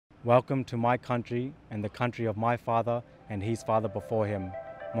Welcome to my country and the country of my father and his father before him,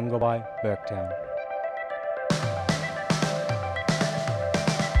 Moungibi, Burketown.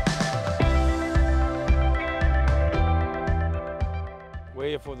 We're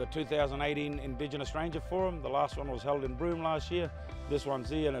here for the 2018 Indigenous Ranger Forum. The last one was held in Broome last year. This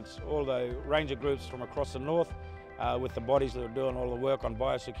one's here, and it's all the ranger groups from across the north with the bodies that are doing all the work on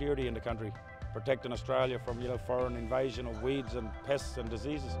biosecurity in the country, protecting Australia from foreign invasion of weeds and pests and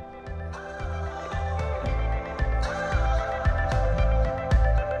diseases.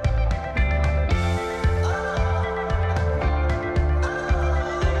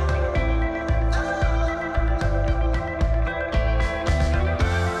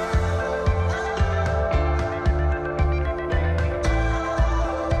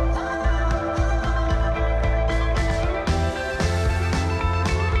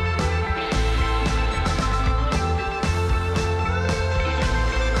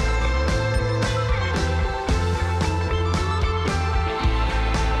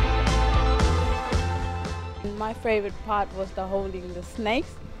 My favorite part was the holding the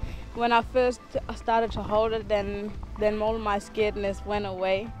snakes. When I first started to hold it, then all my scaredness went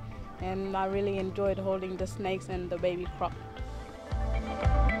away, and I really enjoyed holding the snakes and the baby crop.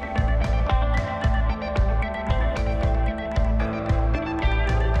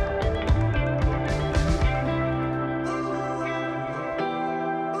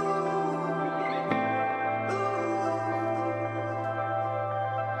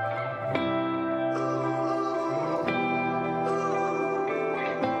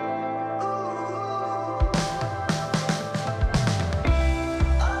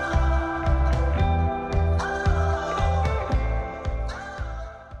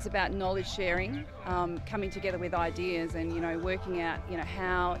 It's about knowledge sharing, coming together with ideas and working out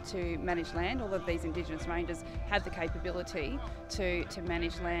how to manage land. All of these Indigenous rangers have the capability to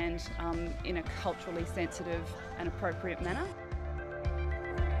manage land in a culturally sensitive and appropriate manner.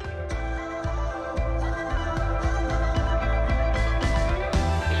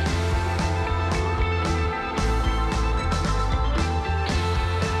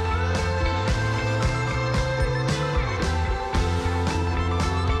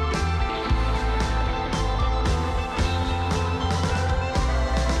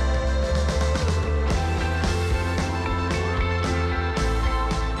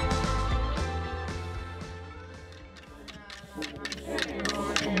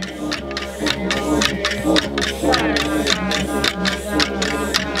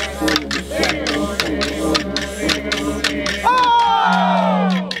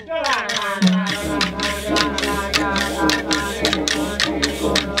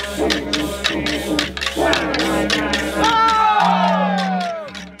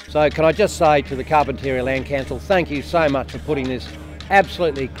 So can I just say to the Carpentaria Land Council, thank you so much for putting this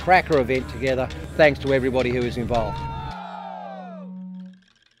absolutely cracker event together. Thanks to everybody who is involved.